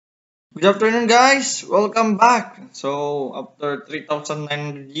Good afternoon, guys. Welcome back. So, after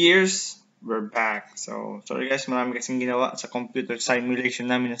 3,900 years, we're back. So, sorry guys, marami kasing ginawa sa computer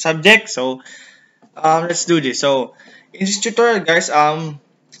simulation namin na subject. So, let's do this. So, in this tutorial, guys, I'm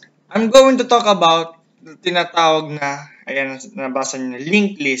going to talk about tinatawag na, ayan, nabasa niyo na,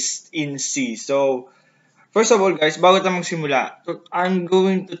 linked list in C. So, first of all, guys, bago tayo magsimula, I'm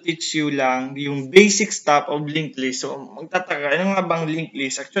going to teach you lang yung basic stuff of linked list. So, magtataka, ano nga bang linked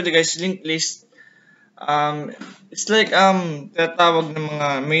list? Actually, guys, linked list, it's like, tinatawag ng mga,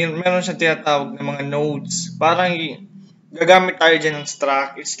 meron siyang tinatawag ng mga nodes. Parang, gagamit tayo dyan ng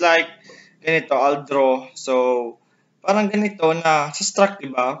struct. It's like, ganito, I'll draw. So, parang ganito na, sa struct,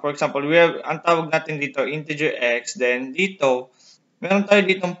 diba? For example, ang tawag natin dito, integer x. Then, dito, meron tayo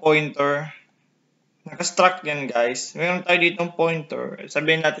ditong pointer. Naka-struct yan, guys. Meron tayo ditong pointer.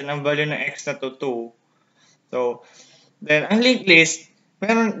 Sabihin natin ang value ng x na to 2. So, then, ang linked list,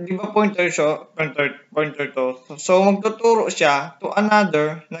 meron, di ba pointer to. So, magtuturo siya to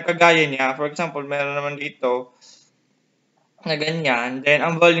another na kagaya niya. For example, meron naman dito na ganyan. Then,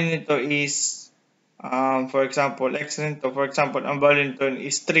 ang value nito is, for example, x nito. For example, ang value nito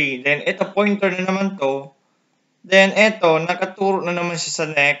is 3. Then, ito pointer na naman to. Then, ito, nakaturo na naman siya sa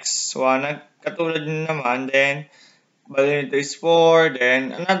next one. Katulad na naman. Then, value nito is 4.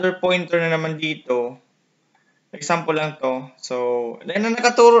 Then, another pointer na naman dito. Example lang to. So, then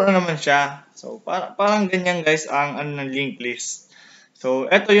nakaturo na naman siya. So, parang ganyan guys ang ng linked list. So,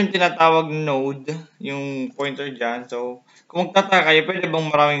 ito yung tinatawag node, yung pointer dyan. So, kung magtataka kayo, pwede bang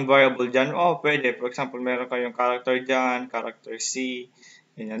maraming variable dyan? Oo, pwede. For example, meron kayong character dyan, character C.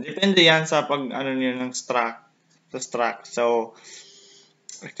 Ganyan. Depende yan sa niyo ng struct. Sa struct. So,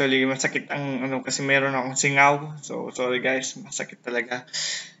 actually, masakit ang kasi meron akong singaw. So, sorry guys, masakit talaga.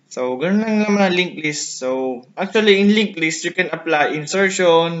 So, ganun lang naman ang linked list. So, actually, in linked list, you can apply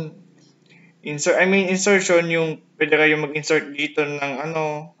insertion. Insertion yung pwede kayo mag-insert dito ng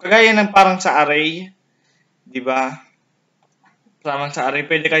kagaya ng parang sa array. Di ba? Parang sa array,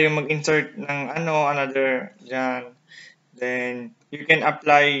 pwede kayo mag-insert ng another dyan. Then, you can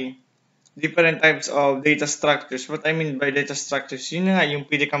apply different types of data structures. What I mean by data structures, yun nga yung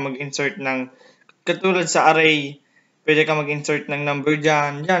pwede kang mag-insert ng, katulad sa array, pwede kang mag-insert ng number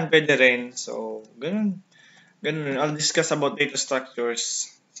dyan, pwede rin. So, ganun. Ganun rin. I'll discuss about data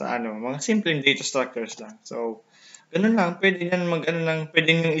structures sa mga simpleng data structures lang. So, ganun lang. Pwede yan pwede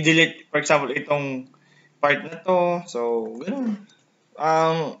nyo i-delete, for example, itong part na to. So, ganun.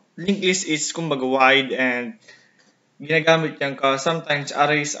 Linked list is kumbaga wide and ginagamit yan kasi sometimes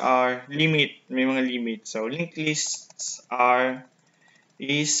arrays are may mga limit. So, linked lists are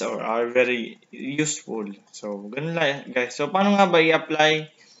very useful. So, ganun lang guys. So, paano nga ba i-apply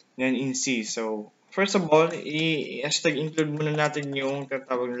yan in C? So, first of all, i-hashtag include muna natin yung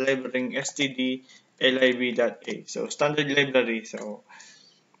tatawag na library std.lib.a. So, standard library. So,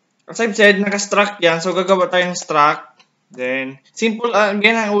 as I've said, naka-struct yan. So, gagawa tayong struct. Then, simple,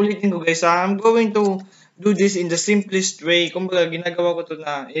 again, ang ulitin ko guys, I'm going to do this in the simplest way. Kumbaga, ginagawa ko to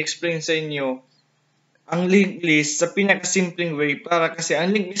na i-explain sa inyo ang linked list sa pinaka-simpleng way para kasi ang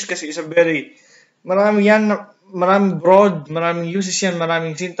linked list kasi is a very, maraming broad, maraming uses yan,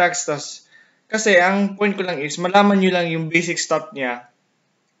 maraming syntax. Kasi ang point ko lang is, malaman nyo lang yung basic stuff niya.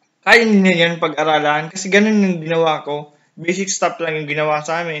 Kaya nyo yan pag-aralan kasi ganun yung ginawa ko. Basic stuff lang yung ginawa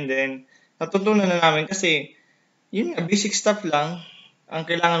sa amin. Then, natutunan na namin kasi yun nga, basic stuff lang ang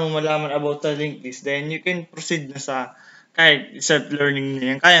kailangan mo malaman about the linked list. Then, you can proceed na sa kahit self-learning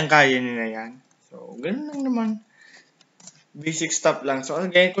na yan. Kayang-kaya nyo na yan. So, ganun lang naman. Basic stuff lang. So,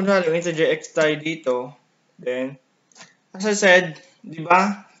 again, kunwari, integer x tayo dito. Then, as I said, di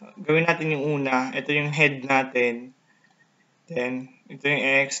ba? Gawin natin yung una. Ito yung head natin. Then, ito yung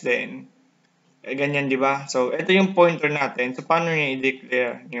x. Then, ganyan, di ba? So, ito yung pointer natin. So, paano nyo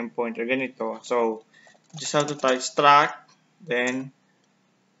i-declare yung pointer? Ganito. So, just have to type struct. Then,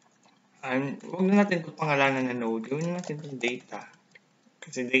 huwag na natin ito pangalanan na node. Gawin natin itong data.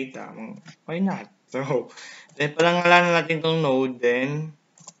 Kasi data, why not? So, then pangalanan natin itong node. Then,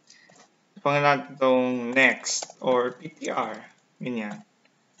 pangalanan natin itong next or PTR. Ganyan.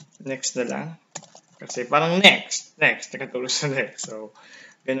 Next na lang. Kasi parang next. Nakatulog sa next. So,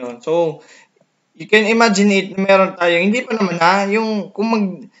 ganun. So, you can imagine it, meron tayo, hindi pa naman yung kung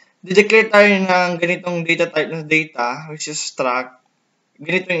mag-declare tayo ng ganitong data type ng data, which is struct,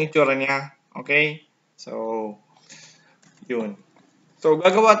 ganito yung itsura niya. Okay? So, yun. So,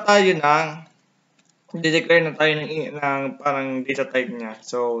 gagawa tayo i-declare na tayo ng parang data type niya.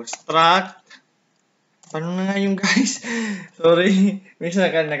 So, struct, paano na nga yung guys? Sorry.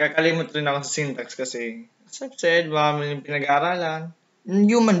 Minsan nakakalimot rin ako sa syntax kasi, as I've said, marami yung pinag-aaralan.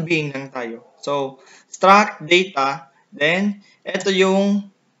 human being lang tayo. So, struct data, then, ito yung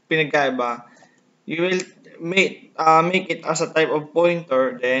pinagkaiba. You will make it as a type of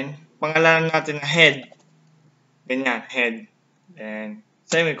pointer, then, pangalanan natin na head. Ganyan, head. Then,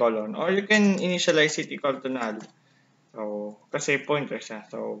 semicolon. Or you can initialize it equal to null. So, kasi pointer siya.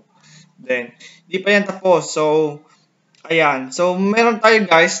 So, then, di pa yan tapos. So, ayan. So, meron tayo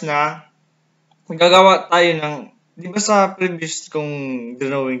guys na gagawa tayo ng, di ba sa previous kong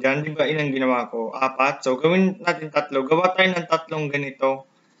drawing dyan, di ba ilang ginawa ko? 4. So, gawin natin 3. Gawa tayo ng 3 ganito.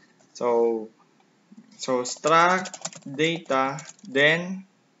 So, struct data, then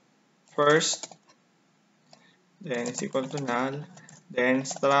first, then is equal to null, then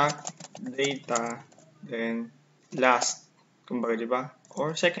struct data, then last. Kumbaga, di ba?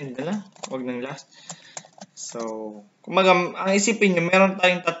 Or second na lang. Huwag nang last. So, kumbaga, ang isipin nyo, meron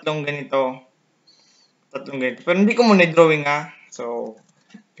tayong 3 ganito. Pero hindi ko muna drawing ha. So,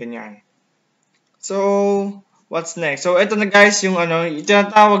 ganyan. So, what's next? So, ito na guys, yung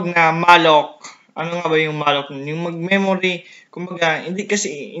tinatawag na malloc. Ano nga ba yung malloc? Yung mag-memory, kumbaga, hindi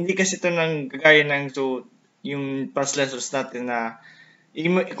kasi ito nang gagaya ng yung past lessons natin na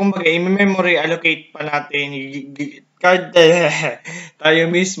kumbaga, i-memory allocate pa natin tayo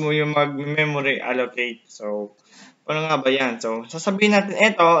mismo yung mag-memory allocate. So, ano nga ba yan? So, sasabihin natin,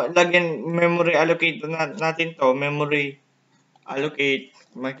 lagyan memory allocate natin to, memory allocate,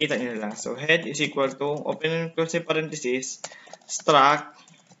 makita nyo lang. So, head is equal to, open and close parenthesis, struct,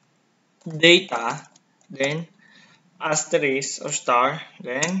 data, then, asterisk or star,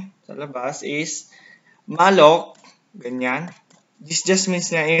 then, sa labas is, malloc, ganyan. This just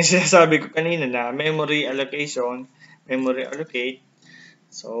means na yung sinasabi ko kanina na memory allocation, memory allocate.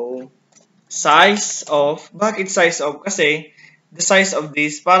 So, size of, bakit size of? Kasi, the size of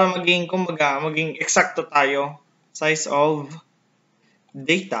this, para maging, kumbaga, maging eksakto tayo. Size of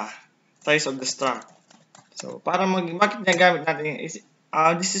data. Size of the struct. So, para bakit nagamit natin is,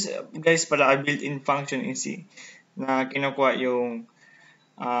 this is, guys, pala a built-in function in C na kinukuha yung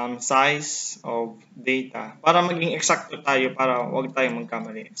size of data. Para maging eksakto tayo, para wag tayo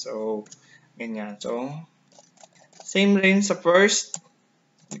magkamali. So, ganyan. So, same rin sa first,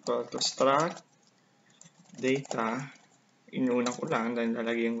 equal to struct data, inuna ko lang dahil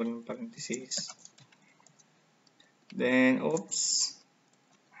lalagyan ko ng parenthesis. Then,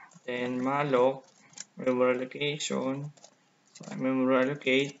 then malloc, memory allocation, memory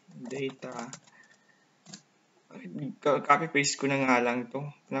allocate, data. Copy paste ko na nga lang to.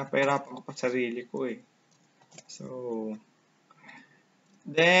 Napahirapan ko pa sarili ko eh. So,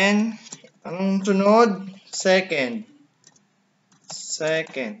 then, anong sunod? Second.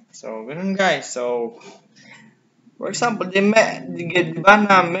 So, ganun guys. So, for example, di ba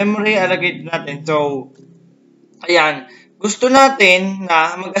na memory allocate natin. So, ayan. Gusto natin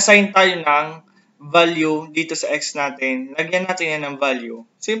na mag-assign tayo ng value dito sa x natin. Lagyan natin yan ng value.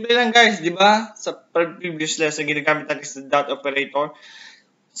 Simple lang guys, di ba? Sa previous lesson, ginagamit natin sa dot operator.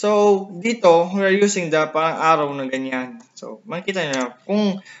 So, dito, we're using the parang arrow na ganyan. So, makikita nyo na.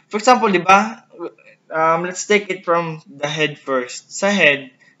 Kung, for example, di ba? Let's take it from the head first. Sa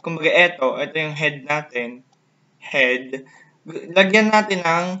head, kumbaga ito yung head natin. Head. Lagyan natin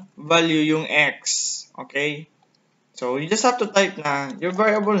ng value yung x. Okay? So, you just have to type na your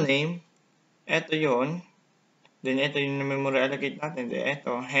variable name. Ito yun. Then, ito yung memory allocate natin. Then,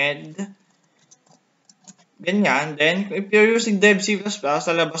 ito, head. Ganyan. Then, if you're using dev C++, sa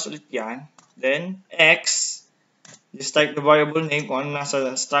labas ulit yan. Then, x. Just type the variable name kung ano nasa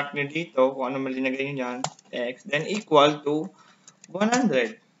struct nyo dito, kung ano malinagay nyo dyan, x, then equal to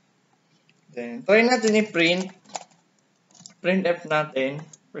 100. Then, try natin i-print, printf natin,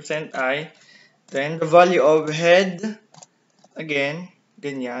 %i, then the value of head, again,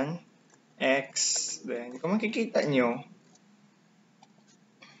 ganyan, x, then kung makikita nyo,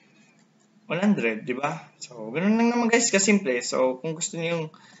 100, di ba? So, ganun lang naman guys, kasimple. So, kung gusto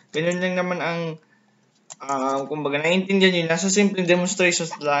nyo, ganun lang naman ang kumbaga, naiintindihan nyo, nasa simple demonstration,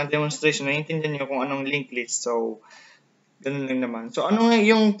 naiintindihan nyo kung anong linked list. So, ganun lang naman. So, ano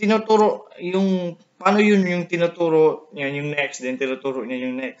yung tinuturo, paano yun yung tinuturo niya yung next, then tinuturo niya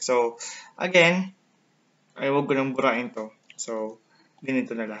yung next. So, again, huwag ko nang burain to. So,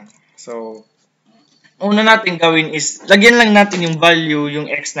 ganito na lang. So, una natin gawin is, lagyan lang natin yung value,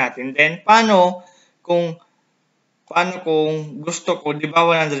 yung x natin. Then, paano kung gusto ko, di ba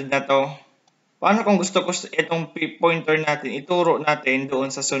 100 na to? Paano kung gusto ko itong pointer natin, ituro natin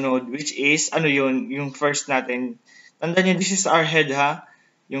doon sa sunod, which is, yung first natin. Tandaan nyo, this is our head ha,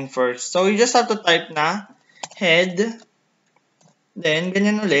 yung first. So, you just have to type na head, then,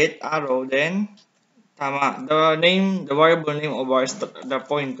 ganyan ulit, arrow, then, Tama. The variable name of our the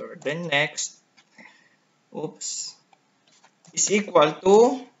pointer. Then next, oops, is equal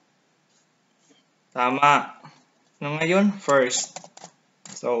to, tama. No, ngayon, first.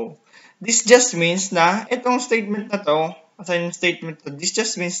 So, this just means na, itong statement na to, assignment statement to, this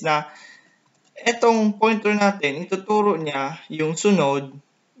just means na, itong pointer natin, ituturo niya yung sunod,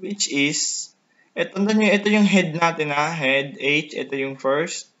 which is, ito yung head natin na, head, H, ito yung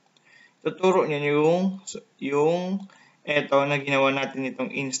first. Tuturo niya yung ito na ginawa natin itong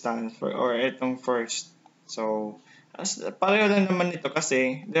instance or itong first. So, pareho lang naman ito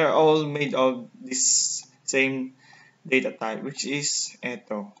kasi they're all made of this same data type, which is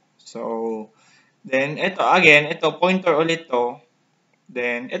ito. So, then ito again, ito pointer ulit to.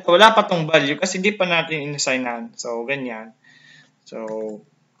 Then ito wala pa tong value kasi di pa natin inassignan. So, ganyan. So,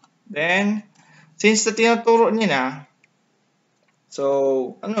 then since na tinuturo niya na,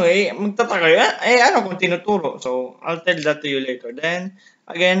 so, magtataka ano kung tinuturo. So, I'll tell that to you later. Then,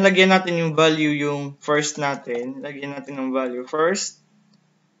 again, lagyan natin yung value yung first natin. Lagyan natin ng value first.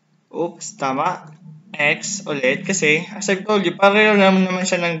 Oops, tama. X ulit. Kasi, as I've told you, pareho naman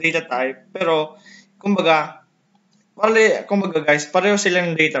siya ng data type. Pero, kumbaga guys, pareho sila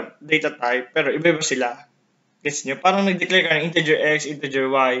ng data type. Pero, iba-iba sila. Gets nyo? Parang nag-declare ka ng integer X,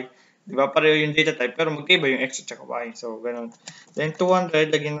 integer Y. Diba? Pareho yung data type, pero magkaiba yung X at Y. So, ganun. Then,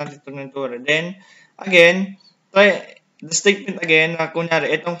 200, lagyan natin ito ng 200. Then, again, try the statement again na kunyari,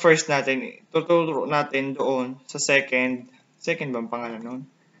 itong first natin, tuturo natin doon sa second. Second ba ang pangalan nun?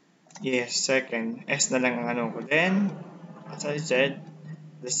 Yes, second. S na lang ang ano ko. Then, as I said,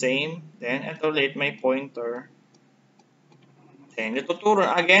 the same. Then, ito ulit, may pointer. Then, ituturo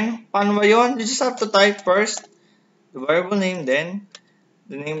again. Paano ba yun? You just have to type first the variable name, then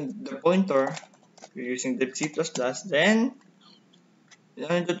the pointer, you're using the C++, then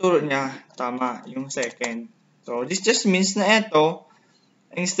yung tuturo niya, tama, yung second. So, this just means na ito,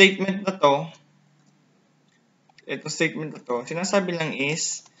 ang statement na to, sinasabi lang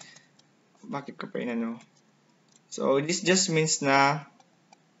is, bakit ko pa inano? So, this just means na,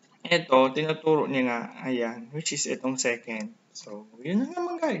 ito, tinuturo niya nga, ayan, which is itong second. So, yun na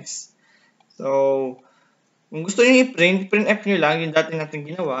naman guys. So, kung gusto niyo i-print, print F nyo lang yung dati natin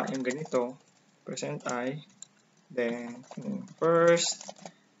ginawa, yung ganito. Percent %i, then first,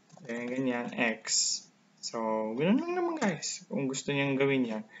 then ganyan, X. So, ganoon lang naman guys. Kung gusto niyo gawin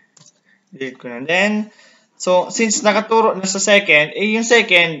yan, delete ko na. Then, so, since nakaturo na sa second, yung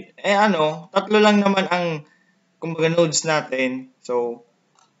second, tatlo lang naman ang, kumbaga, nodes natin. So,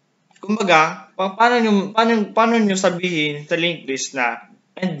 kumbaga, paano nyo sabihin sa linked list na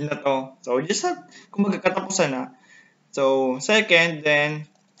end na to. So, just have, kumbaga, katapusan na. So, second, then,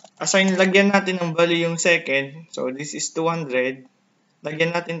 lagyan natin ng value yung second. So, this is 200.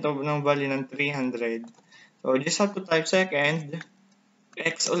 Lagyan natin to ng value ng 300. So, just have to type second,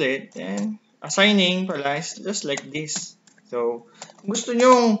 X ulit, then, assigning pala is just like this. So, kung gusto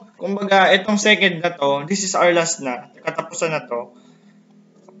nyo, kumbaga, itong second na to, this is our last na, katapusan na to.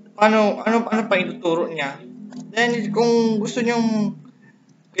 Ano pa ituturo niya? Then, kung gusto nyo,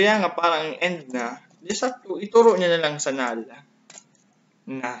 kaya nga parang end na, just have to ituro niya na lang sa null.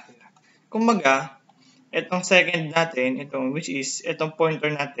 Kumbaga, itong second natin, which is itong pointer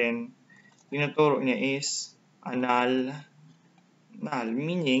natin, tinuturo niya is null. Null,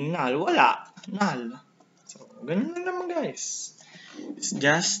 meaning null, wala. Null. So, ganun lang naman guys. It's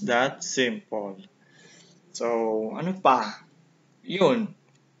just that simple. So, ano pa? Yun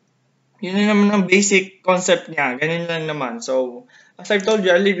na naman ang basic concept niya. Ganun lang naman. So, as I've told you,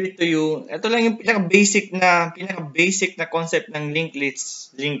 I'll leave it to you. Ito lang yung pinaka-basic na concept ng linked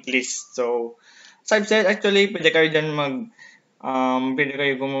list. So, as I've said, actually, pwede kayo dyan pwede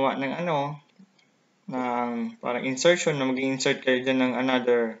kayo gumawa ng ng parang insertion na mag-insert kayo dyan ng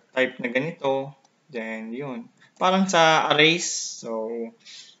another type na ganito. Then, yun. Parang sa arrays. So,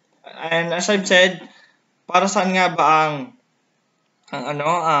 and as I've said, para saan nga ba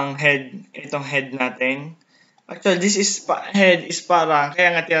ang head, itong head natin. Actually, this is head is parang,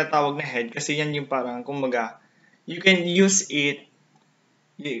 kaya nga tinatawag na head kasi yan yung parang, kumbaga, you can use it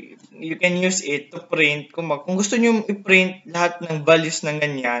to print, kung gusto nyo i-print lahat ng values ng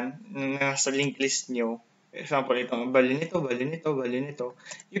ganyan, na nasa linked list nyo, example, itong value nito,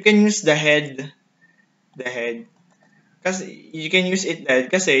 you can use the head, kasi you can use it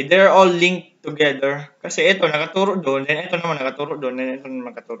kasi they're all linked together. Kasi ito nakaturo doon, then ito naman nakaturo doon, then ito naman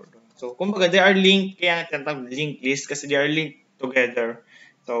nakaturo doon. So, kumbaga they are linked, kaya tinatawag linked list kasi they are linked together.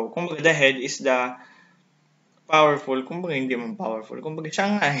 So, kumbaga the head is the powerful, kumbaga hindi man powerful, kumbaga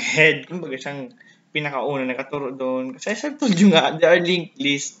siyang head, kumbaga siyang pinakauna nakaturo doon. Kasi as I told you nga, they are linked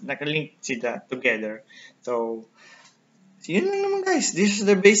list, nakalink sila together. So, yun lang naman guys. This is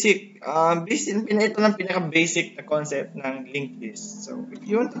the basic, ito lang pinaka-basic na concept ng linked list. So, if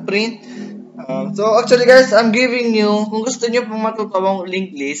you want to print, so actually guys, I'm giving you, kung gusto nyo pong matuto ang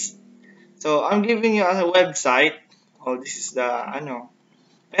linked list, so I'm giving you a website. Oh, this is the,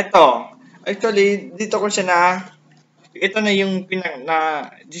 eto. Actually, dito ko siya ito na yung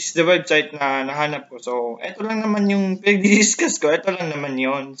this is the website na nahanap ko. So, ito lang naman yung pinag-discuss ko. Ito lang naman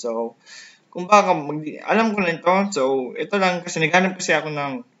yon. So, kung baka alam ko na ito. So, ito lang kasi naghanap kasi ako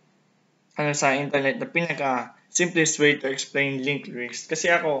ng sa internet na pinaka simplest way to explain linked list. Kasi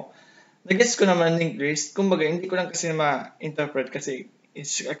ako, nag-guess ko naman linked list. Kumbaga, hindi ko lang kasi ma-interpret kasi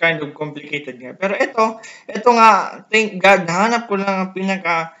it's a kind of complicated nga. Pero ito nga, thank God, nahanap ko lang ang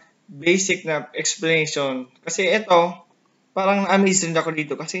pinaka basic na explanation. Kasi ito, parang na-amaze rin ako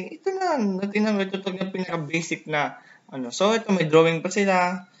dito. Kasi ito na, natinang ito yung pinaka basic na So, ito may drawing pa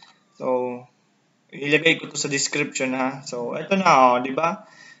sila. So, ilagay ko to sa description ha. So, ito na di ba?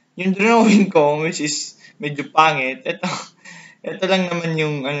 Yung drawing ko, which is medyo pangit, ito lang naman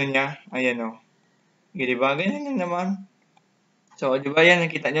yung niya. Ayan di ba? Ganyan lang naman. So, di ba yan,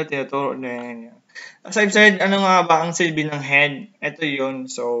 nakita nyo, tinuturo na yan. As I've said, ano nga ba ang silbi ng head? Ito yun.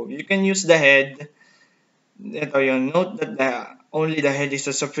 So, you can use the head. Ito yun. Note that only the head is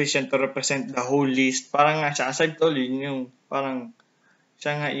sufficient to represent the whole list. Parang nga siya, as I've told you, yung parang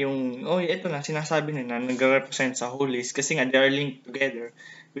siya nga yung, ito na, sinasabi na nag-represent sa whole list kasi nga, they are linked together.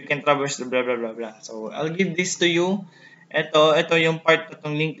 We can traverse the blah, blah, blah, blah. So, I'll give this to you. Ito yung part na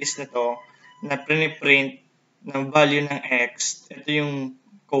itong linked list na to, na print ng value ng X. Ito yung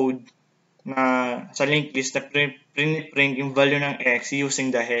code na sa linked list na print yung value ng X using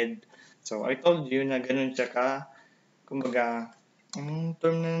the head. So, I told you na ganun siya kumbaga, anong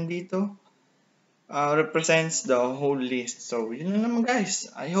term na nandito? Represents the whole list. So, yun na naman guys.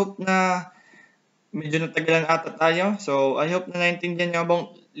 I hope na medyo natagalan ata tayo. So, I hope na naintindihan nyo abang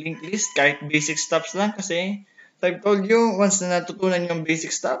linked list kahit basic steps lang kasi so I've told you, once na natutunan yung basic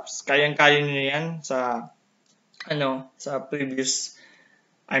steps, kayang-kaya nyo yan sa sa previous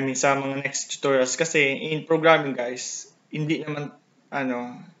sa mga next tutorials kasi in programming guys, hindi naman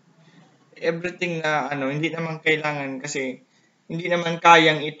everything na hindi naman kailangan kasi hindi naman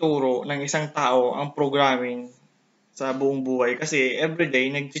kayang ituro ng isang tao ang programming sa buong buhay kasi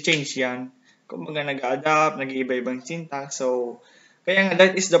everyday nag-change yan. Kumbaga nag-adapt, nag-iiba-ibang syntax. So, kaya nga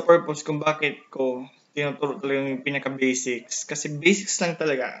that is the purpose kung bakit ko tinuturo talaga yung pinaka-basics. Kasi basics lang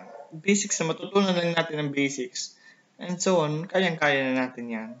talaga. Basics na matutunan lang natin ang basics. And so on, kayang-kaya na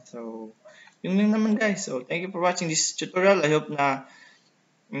natin yan. So, yun lang naman guys. So, thank you for watching this tutorial. I hope na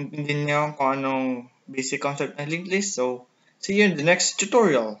intindihan nyo kung anong basic concept ng linked list. So, see you in the next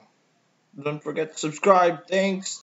tutorial. Don't forget to subscribe. Thanks.